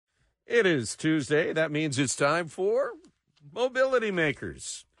It is Tuesday. That means it's time for Mobility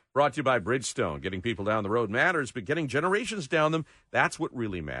Makers. Brought to you by Bridgestone. Getting people down the road matters, but getting generations down them, that's what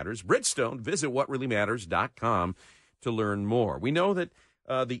really matters. Bridgestone, visit whatreallymatters.com to learn more. We know that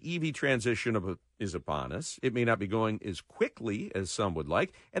the EV transition is upon us. It may not be going as quickly as some would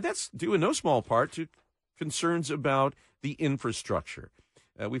like, and that's due in no small part to concerns about the infrastructure.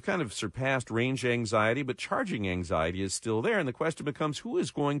 We've kind of surpassed range anxiety, but charging anxiety is still there, and the question becomes, who is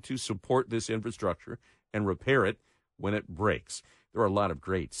going to support this infrastructure and repair it when it breaks? There are a lot of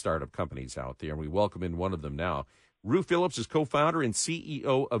great startup companies out there, and we welcome in one of them now. Rue Phillips is co-founder and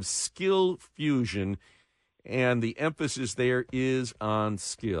CEO of SkillFusion, and the emphasis there is on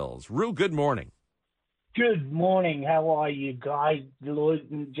skills. Rue, good morning. Good morning. How are you, Guy, Lloyd,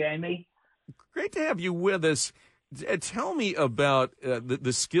 and Jamie? Great to have you with us. Tell me about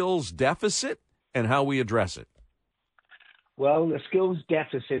the skills deficit and how we address it. Well, the skills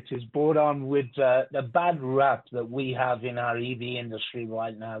deficit is brought on with the bad rap that we have in our EV industry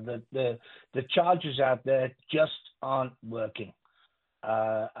right now. The chargers out there just aren't working.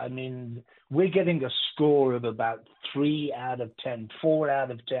 I mean, we're getting a score of about 3 out of 10, 4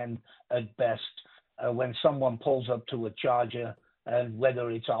 out of 10 at best when someone pulls up to a charger and whether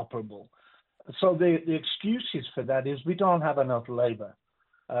it's operable. So the excuses for that is we don't have enough labor.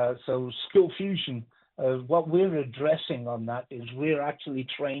 So SkillFusion, what we're addressing on that is we're actually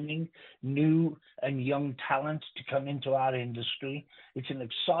training new and young talent to come into our industry. It's an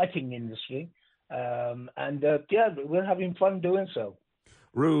exciting industry, and we're having fun doing so.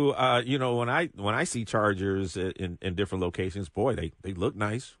 Rue, when I see chargers in different locations, boy, they look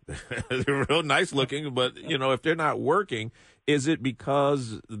nice. They're real nice looking, but if they're not working, is it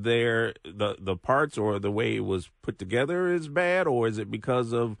because the parts or the way it was put together is bad, or is it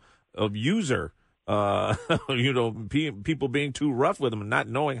because of user people being too rough with them and not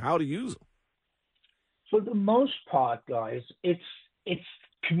knowing how to use them? For the most part, guys, it's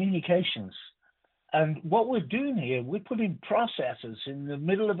communications. And what we're doing here, we're putting processors in the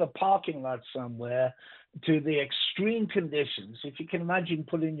middle of a parking lot somewhere to the extreme conditions. If you can imagine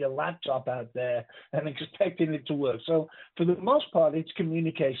putting your laptop out there and expecting it to work. So for the most part, it's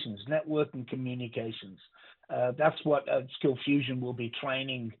communications, network and communications. That's what SkillFusion will be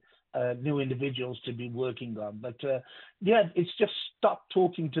training new individuals to be working on. But it's just stop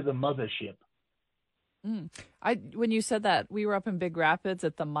talking to the mothership. When you said that, we were up in Big Rapids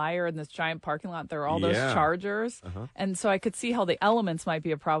at the Meijer in this giant parking lot. There are all those chargers. And so I could see how the elements might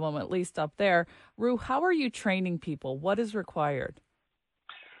be a problem, at least up there. Rue, how are you training people? What is required?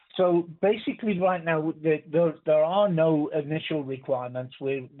 So basically right now, there are no initial requirements.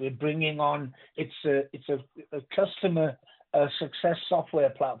 We're bringing on, it's a customer success software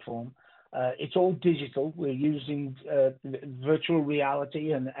platform. It's all digital. We're using virtual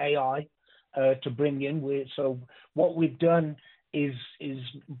reality and AI to bring in. So what we've done is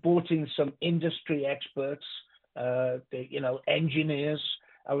brought in some industry experts, engineers,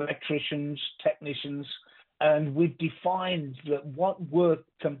 electricians, technicians, and we've defined that what work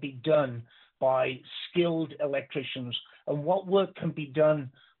can be done by skilled electricians and what work can be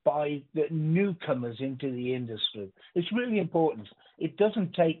done by the newcomers into the industry. It's really important. It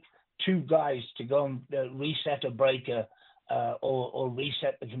doesn't take two guys to go and reset a breaker or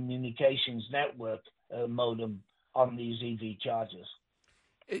reset the communications network modem on these EV chargers.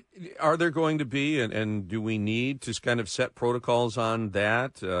 Are there going to be, and do we need to kind of set protocols on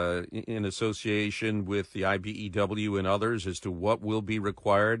that in association with the IBEW and others as to what will be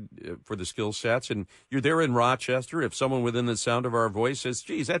required for the skill sets? And you're there in Rochester. If someone within the sound of our voice says,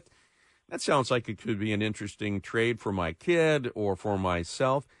 geez, that sounds like it could be an interesting trade for my kid or for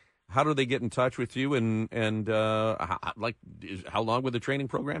myself, how do they get in touch with you, and how long would the training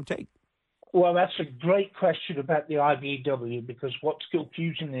program take? Well, that's a great question about the IBEW, because what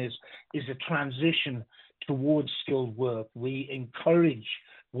SkillFusion is a transition towards skilled work. We encourage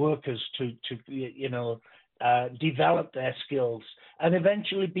workers to develop their skills and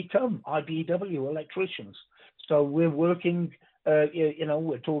eventually become IBEW electricians. So we're working,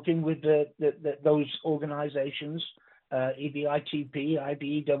 we're talking with those organizations, EBITP,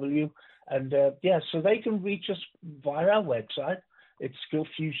 IBEW, and so they can reach us via our website. It's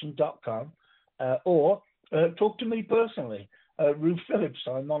skillfusion.com, or talk to me personally, Rue Phillips.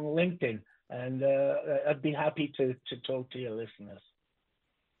 I'm on LinkedIn, and I'd be happy to talk to your listeners.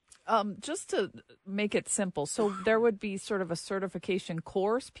 Just to make it simple, so there would be sort of a certification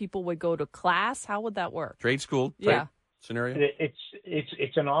course. People would go to class. How would that work? Trade school. Yeah. Scenario.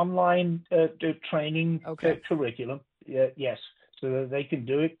 It's an online training curriculum. Yes, so that they can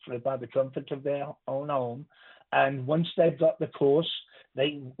do it by the comfort of their own home. And once they've got the course,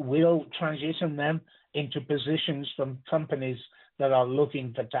 they will transition them into positions from companies that are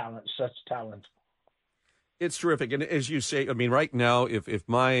looking for talent, such talent. It's terrific. And as you say, I mean, right now, if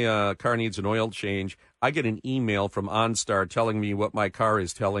my car needs an oil change, I get an email from OnStar telling me what my car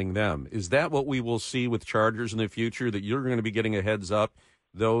is telling them. Is that what we will see with chargers in the future, that you're going to be getting a heads up?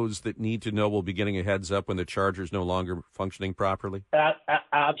 Those that need to know will be getting a heads up when the charger is no longer functioning properly?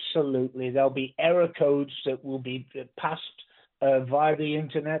 Absolutely. There'll be error codes that will be passed via the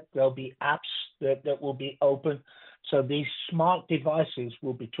internet. There'll be apps that will be open. So these smart devices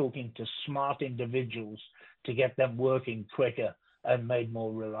will be talking to smart individuals to get them working quicker and made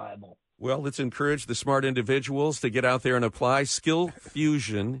more reliable. Well, let's encourage the smart individuals to get out there and apply.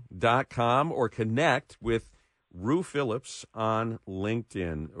 SkillFusion.com or connect with Rue Phillips on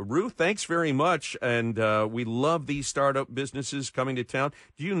LinkedIn. Rue, thanks very much. And we love these startup businesses coming to town.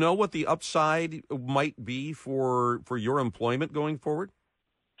 Do you know what the upside might be for your employment going forward?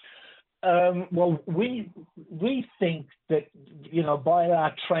 Well, we think that, by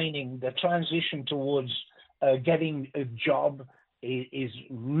our training, the transition towards getting a job is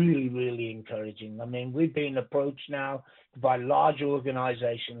really, really encouraging. I mean, we've been approached now by large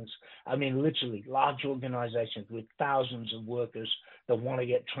organizations. I mean, literally large organizations with thousands of workers that want to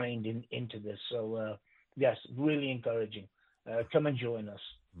get trained into this. So, yes, really encouraging. Come and join us.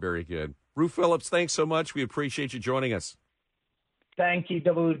 Very good. Rue Phillips, thanks so much. We appreciate you joining us. Thank you,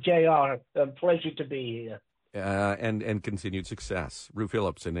 WJR. A pleasure to be here. And continued success. Rue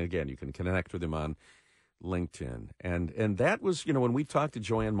Phillips, and again, you can connect with him on LinkedIn. And that was, when we talked to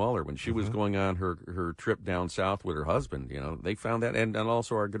Joanne Muller, when she was going on her trip down south with her husband, they found that, and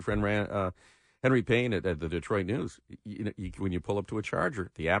also our good friend Henry Payne at the Detroit News, when you pull up to a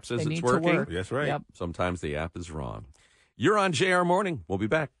charger, the app says it's working. That's right. Yep. Sometimes the app is wrong. You're on JR Morning. We'll be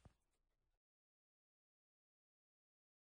back.